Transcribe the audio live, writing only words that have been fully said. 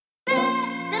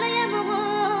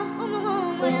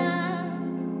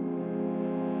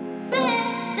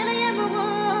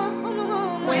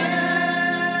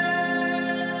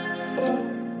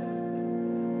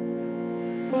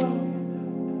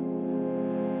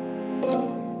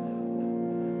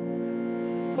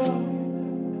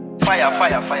fire,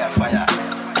 fire, fire, fire.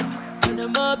 أنا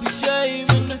ما أبي شي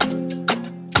منك،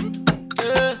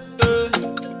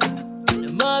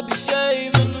 أنا ما أبي شي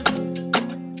منك،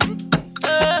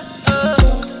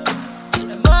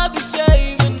 أنا ما أبي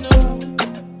شي منك،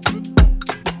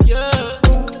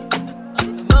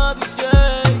 أنا ما أبي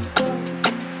شي،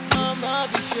 ما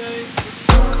أبي شي.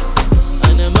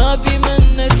 أنا ما أبي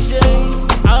منك شي،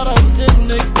 عرفت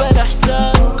إنك بلا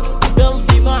إحساس،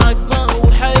 قلبي معك ما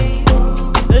هو حي،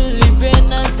 اللي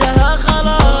بينا انتهى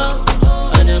خلاص.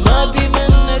 أنا ما أبي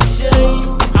منك شي،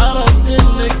 عرفت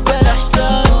إنك بلا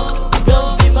إحساس،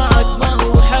 قلبي معك ما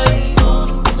هو حي،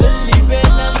 اللي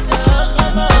بينا انتهى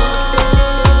خلاص.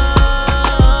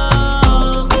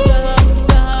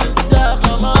 انتهى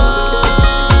خلاص.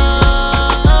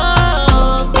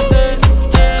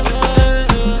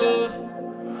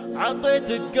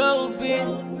 عطيتك قلبي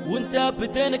وانت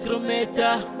بدينك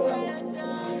رميته،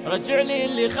 رجع لي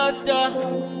اللي خدته،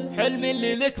 حلمي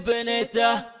اللي لك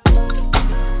بنيته.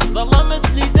 ظلمت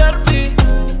لي دربي،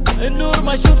 النور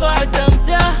ما شوفه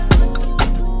عدمته،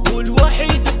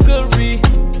 والوحيد بقربي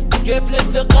كيف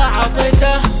للثقة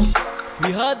عطيته.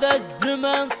 في هذا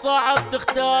الزمن صعب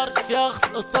تختار شخص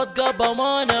تصدقه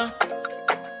بأمانة،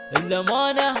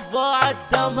 الأمانة ضاعت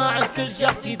دامها عند كل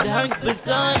شخص يدهنك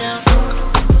بلسانه.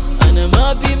 أنا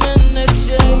ما بي منك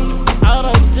شي،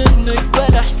 عرفت إنك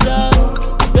بلا إحساس،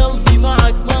 قلبي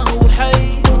معك ما هو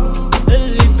حي،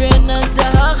 اللي بينا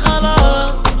انتهى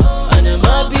خلاص. أنا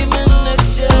ما بي منك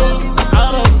شي،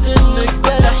 عرفت إنك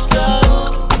بلا إحساس،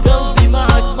 قلبي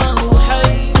معك ما هو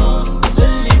حي،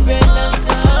 اللي بينا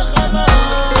انتهى خلاص.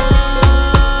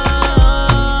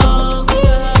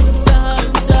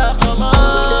 انتهى خلاص.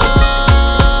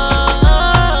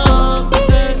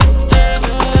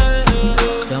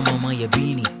 دامه ما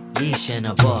يبيني ليش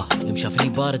أنا باه، يوم شافني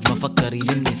بارد ما فكر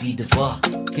يلمني في دفاه،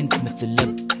 كنت مثل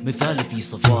لب مثالي في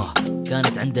صفاه،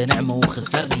 كانت عنده نعمة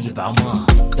وخسرني بعماه.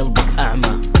 قلبك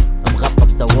أعمى مغطى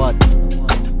بسواد،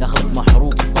 داخلك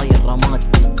محروق صاير رماد،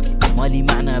 مالي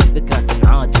معنى بذكرى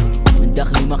تنعاد، من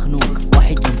داخلي مخنوق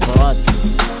وحيد انفراد.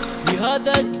 في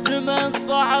هذا الزمن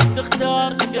صعب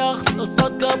تختار شخص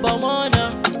تصدقه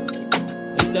بأمانة،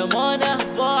 الأمانة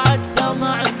ضاعت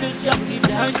دامها عند كل شخص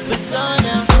يدهنك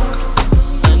بلسانه.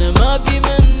 أنا ما بي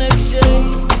منك شي،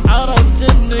 عرفت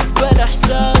إنك بلا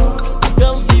إحساس،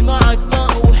 قلبي معك ما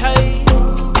هو حي،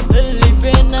 اللي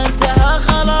بينا انتهى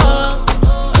خلاص.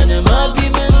 أنا ما بي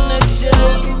منك شي،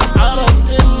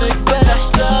 عرفت إنك بلا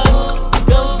إحساس،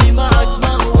 قلبي معك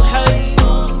ما هو حي،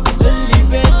 اللي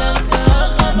بينا انتهى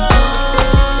خلاص.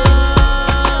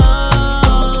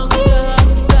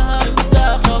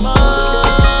 انتهى خلاص.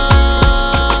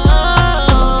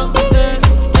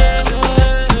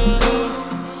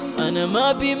 أنا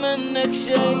ما بي منك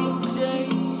شي،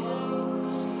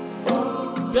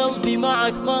 قلبي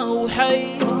معك ما هو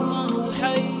حي،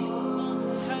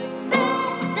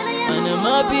 أنا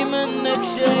ما بي منك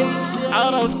شي،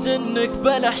 عرفت إنك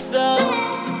بلا إحساس،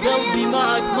 قلبي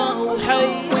معك ما هو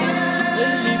حي.